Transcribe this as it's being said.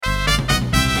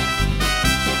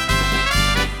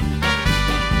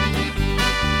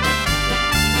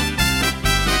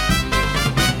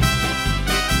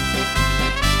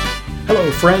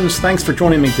friends. Thanks for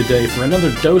joining me today for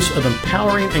another dose of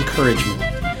empowering encouragement.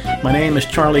 My name is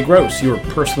Charlie Gross, your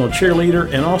personal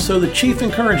cheerleader and also the Chief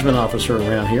Encouragement Officer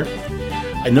around here.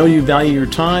 I know you value your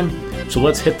time, so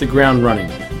let's hit the ground running.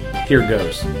 Here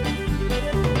goes.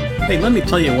 Hey, let me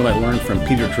tell you what I learned from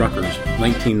Peter Drucker's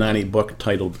 1990 book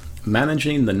titled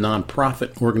Managing the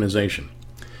Nonprofit Organization.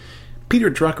 Peter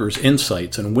Drucker's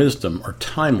insights and wisdom are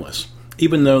timeless,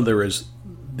 even though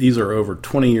these are over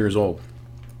 20 years old.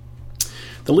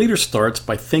 The leader starts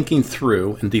by thinking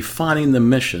through and defining the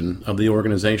mission of the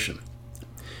organization.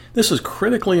 This is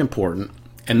critically important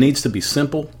and needs to be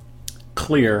simple,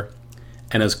 clear,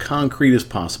 and as concrete as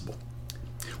possible.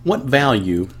 What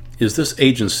value is this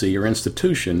agency or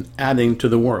institution adding to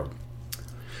the world?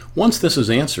 Once this is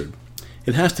answered,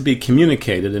 it has to be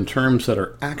communicated in terms that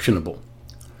are actionable.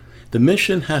 The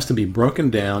mission has to be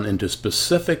broken down into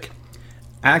specific,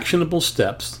 actionable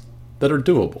steps that are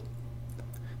doable.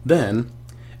 Then,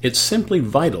 it's simply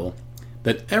vital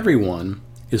that everyone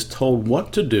is told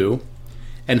what to do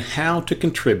and how to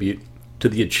contribute to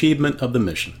the achievement of the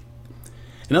mission.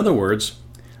 In other words,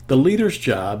 the leader's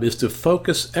job is to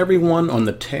focus everyone on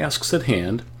the tasks at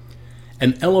hand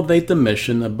and elevate the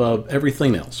mission above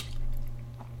everything else.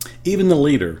 Even the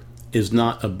leader is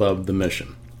not above the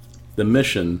mission. The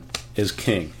mission is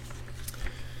king.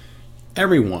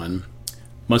 Everyone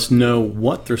must know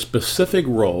what their specific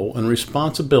role and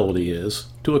responsibility is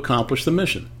to accomplish the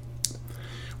mission.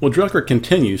 Well, Drucker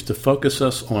continues to focus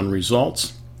us on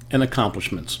results and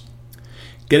accomplishments,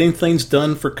 getting things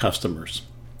done for customers.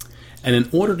 And in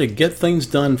order to get things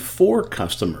done for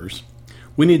customers,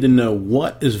 we need to know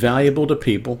what is valuable to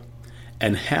people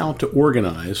and how to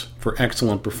organize for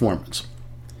excellent performance.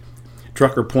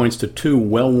 Drucker points to two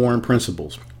well-worn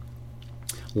principles: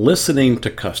 listening to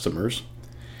customers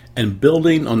and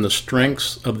building on the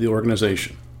strengths of the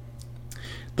organization.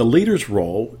 The leader's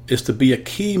role is to be a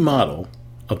key model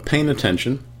of paying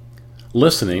attention,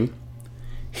 listening,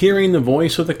 hearing the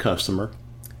voice of the customer,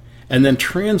 and then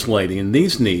translating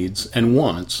these needs and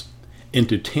wants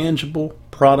into tangible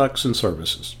products and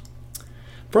services.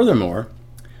 Furthermore,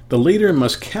 the leader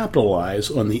must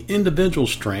capitalize on the individual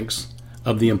strengths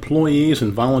of the employees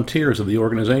and volunteers of the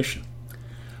organization.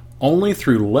 Only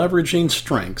through leveraging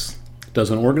strengths does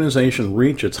an organization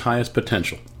reach its highest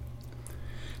potential.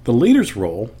 The leader's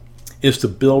role is to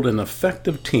build an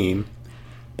effective team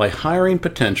by hiring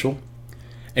potential,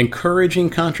 encouraging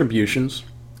contributions,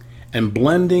 and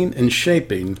blending and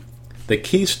shaping the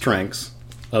key strengths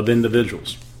of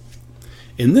individuals.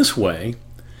 In this way,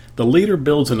 the leader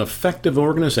builds an effective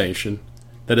organization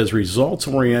that is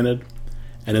results-oriented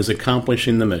and is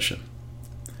accomplishing the mission.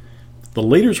 The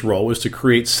leader's role is to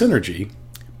create synergy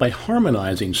by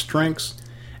harmonizing strengths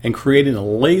and creating a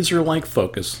laser-like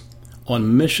focus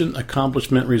on mission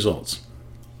accomplishment results.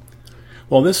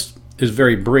 Well, this is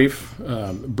very brief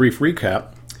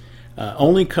recap,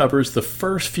 only covers the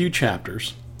first few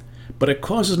chapters, but it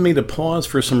causes me to pause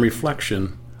for some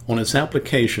reflection on its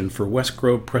application for West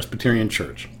Grove Presbyterian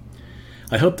Church.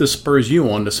 I hope this spurs you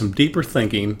on to some deeper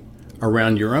thinking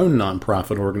around your own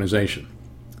nonprofit organization.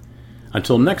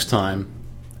 Until next time,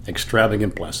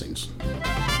 extravagant blessings.